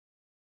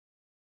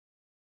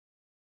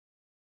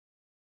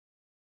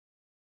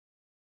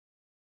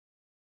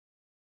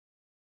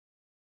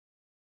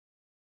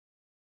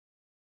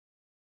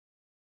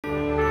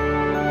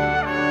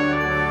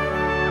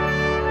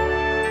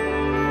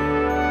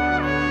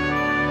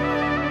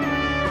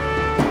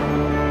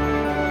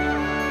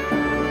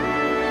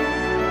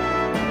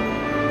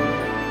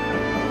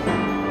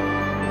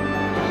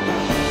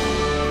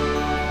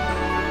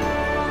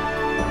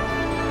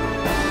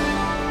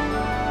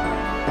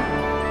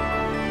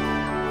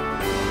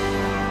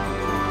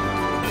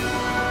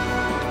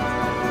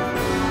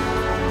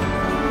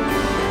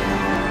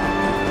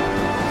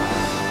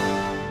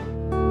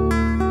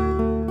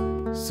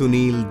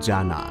Sunil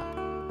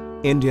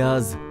Janah,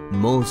 India's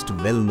most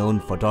well-known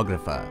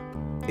photographer,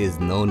 is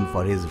known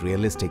for his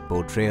realistic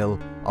portrayal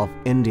of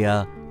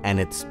India and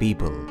its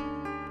people.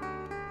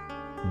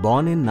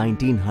 Born in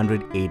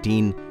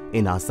 1918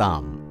 in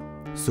Assam,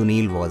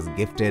 Sunil was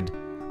gifted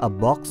a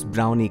box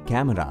brownie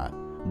camera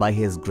by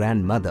his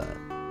grandmother,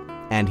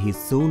 and he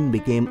soon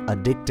became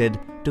addicted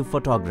to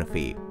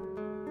photography.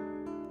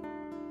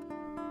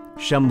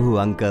 Shambhu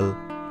Uncle,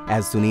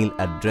 as Sunil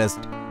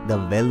addressed the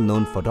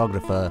well-known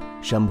photographer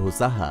Shambhu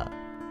Saha,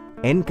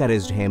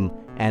 encouraged him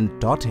and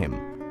taught him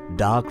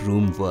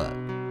darkroom work.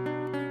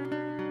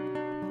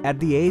 At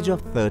the age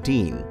of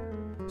 13,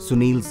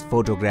 Sunil's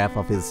photograph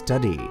of his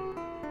study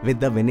with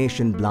the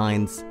Venetian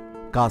blinds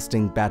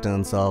casting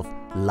patterns of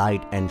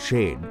light and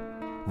shade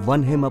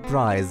won him a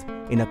prize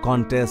in a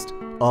contest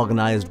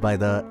organized by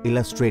the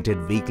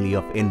Illustrated Weekly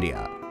of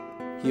India.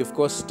 He of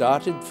course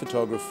started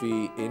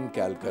photography in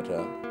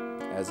Calcutta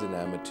as an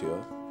amateur,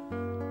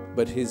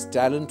 but his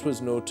talent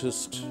was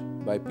noticed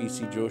by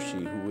P.C.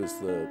 Joshi, who was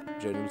the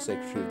General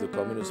Secretary of the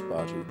Communist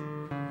Party.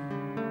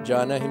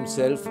 Janah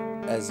himself,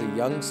 as a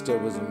youngster,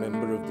 was a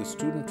member of the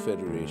Student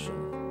Federation.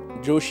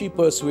 Joshi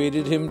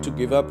persuaded him to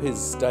give up his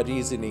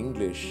studies in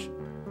English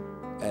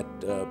at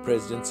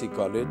Presidency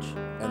College,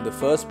 and the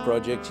first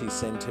project he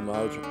sent him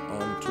out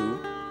onto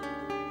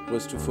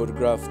was to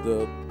photograph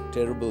the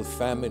terrible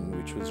famine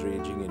which was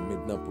raging in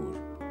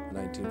Midnapur,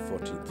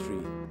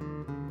 1943.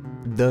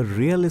 The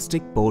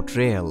realistic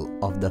portrayal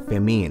of the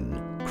famine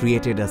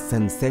created a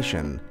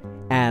sensation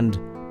and,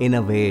 in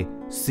a way,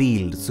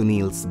 sealed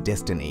Sunil's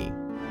destiny.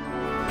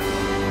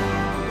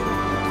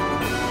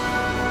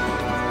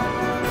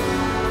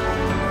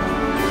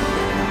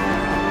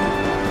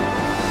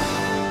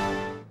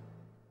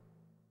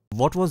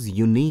 What was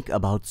unique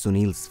about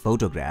Sunil's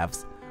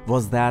photographs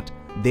was that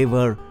they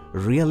were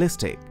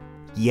realistic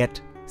yet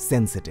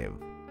sensitive.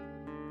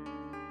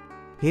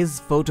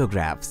 His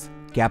photographs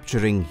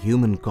capturing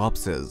human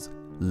corpses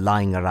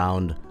lying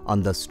around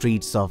on the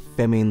streets of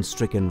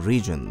famine-stricken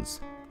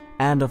regions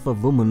and of a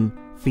woman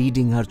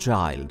feeding her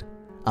child,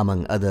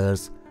 among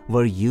others,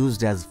 were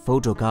used as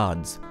photo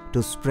cards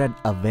to spread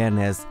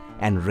awareness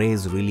and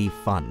raise relief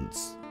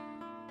funds.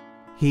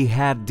 He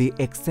had the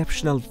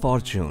exceptional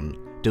fortune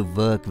to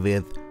work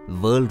with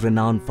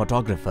world-renowned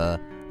photographer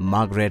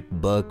Margaret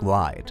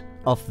Burke-White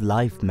of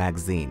Life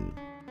magazine.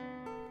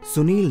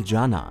 Sunil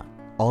Janah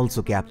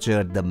also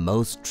captured the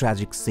most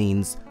tragic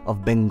scenes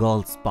of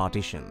Bengal's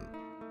partition.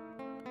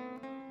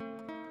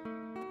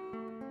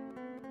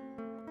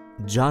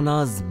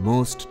 Janah's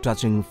most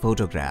touching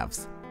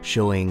photographs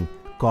showing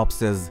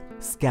corpses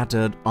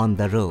scattered on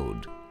the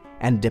road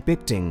and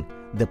depicting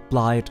the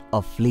plight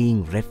of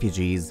fleeing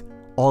refugees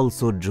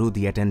also drew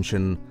the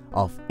attention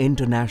of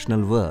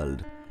international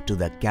world to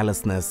the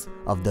callousness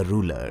of the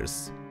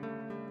rulers.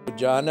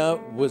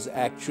 Janah was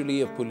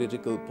actually a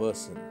political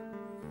person.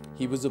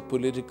 He was a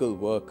political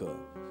worker.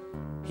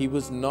 He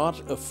was not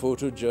a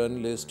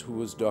photojournalist who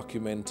was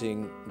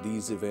documenting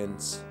these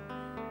events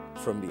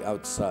from the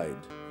outside.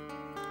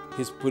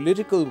 His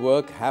political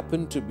work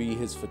happened to be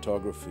his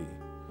photography,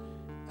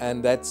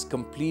 and that's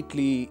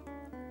completely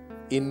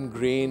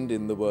ingrained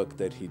in the work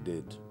that he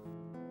did.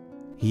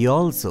 He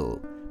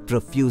also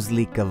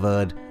profusely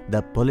covered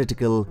the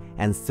political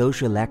and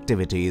social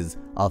activities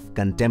of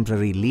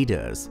contemporary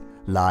leaders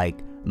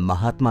like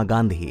Mahatma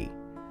Gandhi,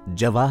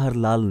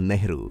 Jawaharlal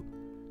Nehru,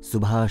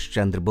 Subhash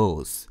Chandra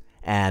Bose,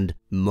 and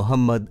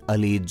Muhammad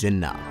Ali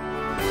Jinnah.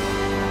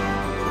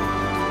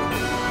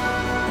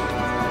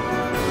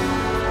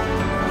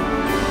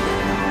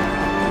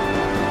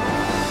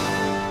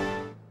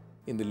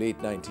 In the late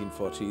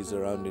 1940s,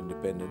 around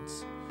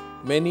independence,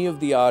 many of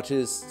the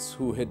artists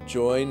who had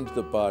joined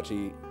the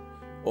party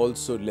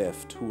also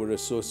left, who were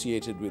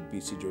associated with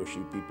P.C.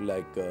 Joshi, people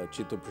like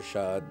Chitta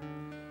Prasad.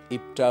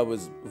 IPTA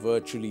was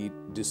virtually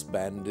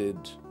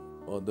disbanded,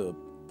 or the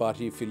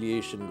party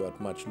affiliation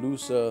got much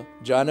looser.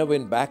 Janah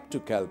went back to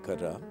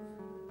Calcutta,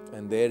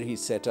 and there he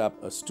set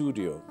up a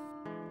studio.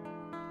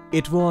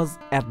 It was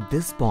at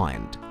this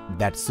point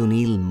that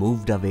Sunil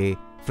moved away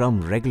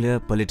from regular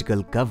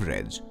political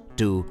coverage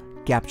to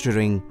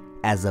capturing,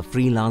 as a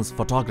freelance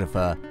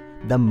photographer,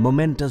 the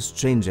momentous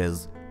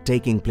changes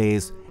taking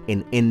place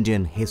in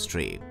Indian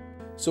history.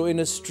 So in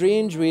a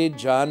strange way,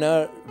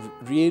 Janah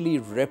really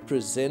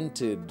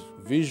represented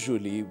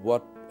visually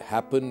what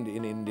happened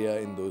in India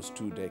in those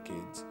 2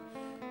 decades.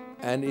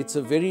 And it's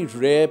a very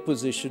rare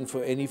position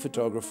for any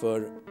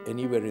photographer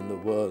anywhere in the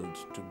world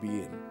to be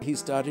in. He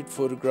started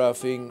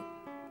photographing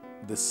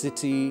the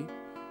city,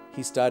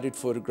 he started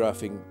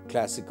photographing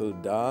classical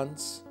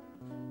dance,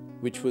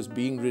 which was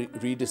being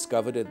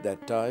rediscovered at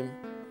that time.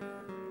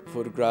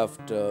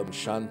 Photographed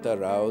Shanta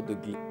Rao, the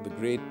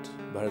great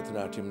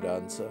Bharatanatyam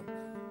dancer,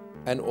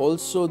 and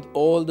also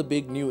all the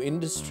big new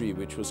industry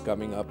which was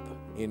coming up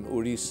in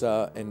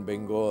Orissa and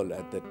Bengal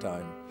at that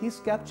time. He's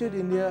captured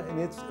India in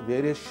its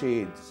various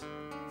shades,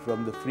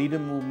 from the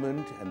freedom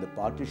movement and the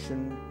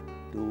partition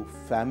to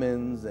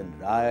famines and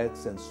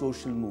riots and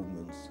social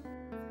movements.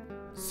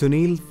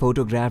 Sunil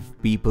photographed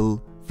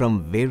people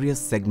from various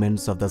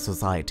segments of the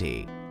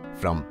society,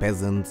 from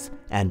peasants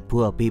and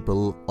poor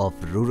people of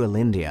rural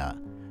India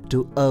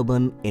to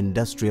urban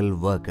industrial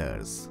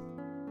workers.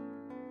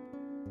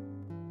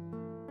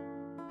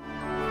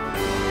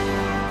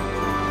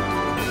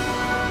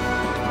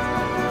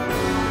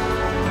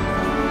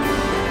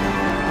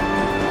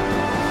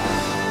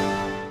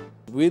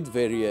 With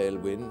Veria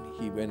Elwin,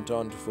 he went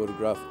on to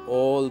photograph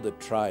all the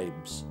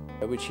tribes,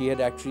 which he had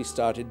actually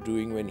started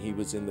doing when he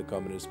was in the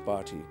Communist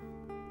Party.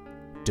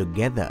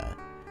 Together,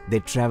 they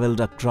travelled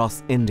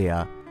across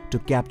India to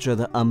capture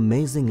the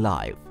amazing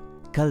life,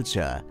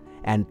 culture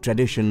and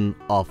tradition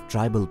of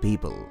tribal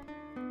people.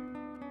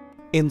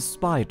 In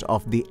spite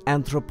of the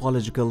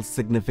anthropological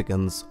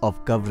significance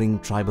of covering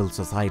tribal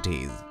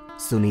societies,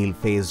 Sunil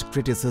faced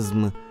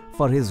criticism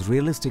for his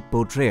realistic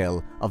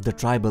portrayal of the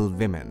tribal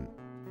women.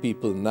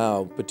 People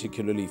now,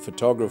 particularly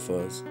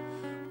photographers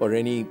or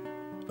any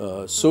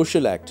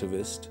social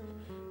activist,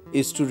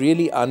 is to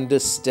really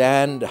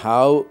understand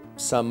how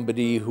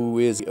somebody who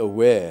is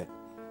aware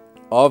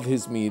of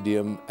his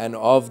medium and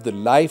of the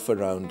life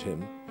around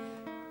him,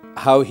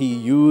 how he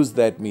used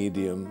that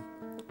medium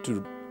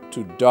to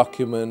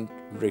document,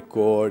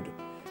 record,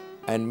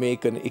 and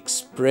make an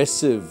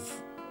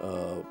expressive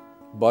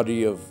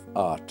body of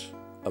art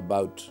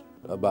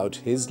about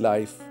his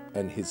life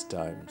and his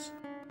times.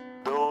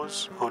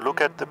 Those who look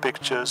at the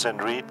pictures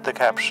and read the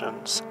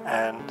captions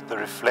and the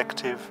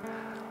reflective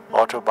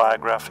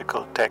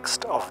autobiographical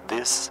text of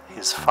this,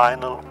 his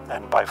final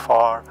and by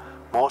far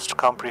most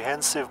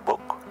comprehensive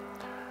book,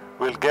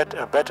 will get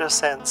a better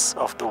sense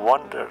of the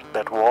wonder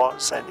that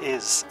was and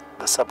is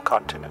the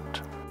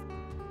subcontinent.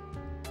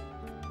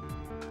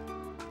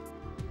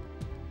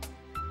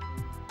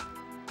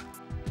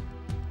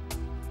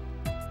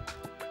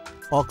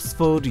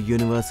 Oxford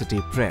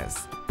University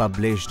Press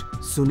published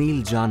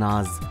Sunil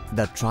Janah's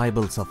The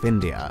Tribals of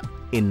India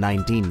in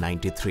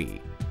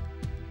 1993.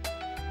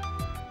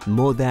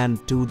 More than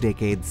 2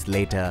 decades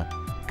later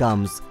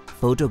comes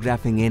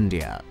Photographing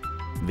India,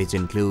 which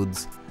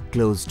includes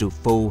close to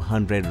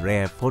 400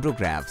 rare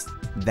photographs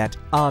that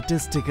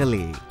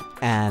artistically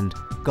and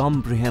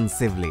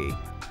comprehensively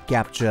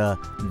capture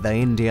the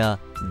India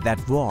that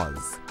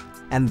was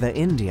and the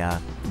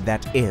India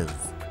that is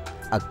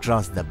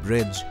across the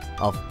bridge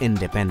of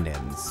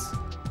independence.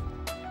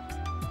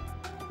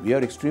 We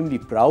are extremely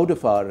proud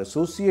of our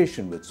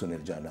association with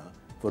Sunil Janah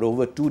for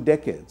over 2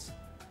 decades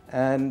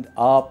and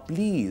are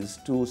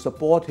pleased to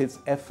support his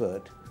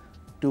effort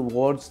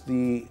towards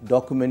the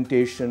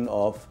documentation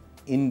of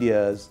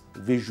India's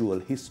visual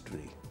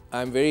history.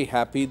 I'm very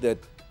happy that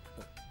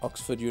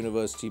Oxford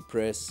University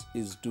Press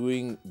is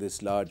doing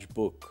this large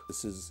book.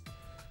 This is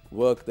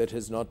work that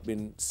has not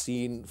been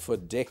seen for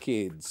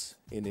decades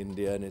in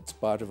India, and it's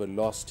part of a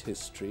lost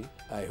history.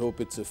 I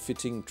hope it's a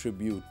fitting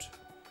tribute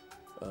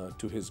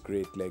to his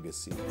great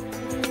legacy.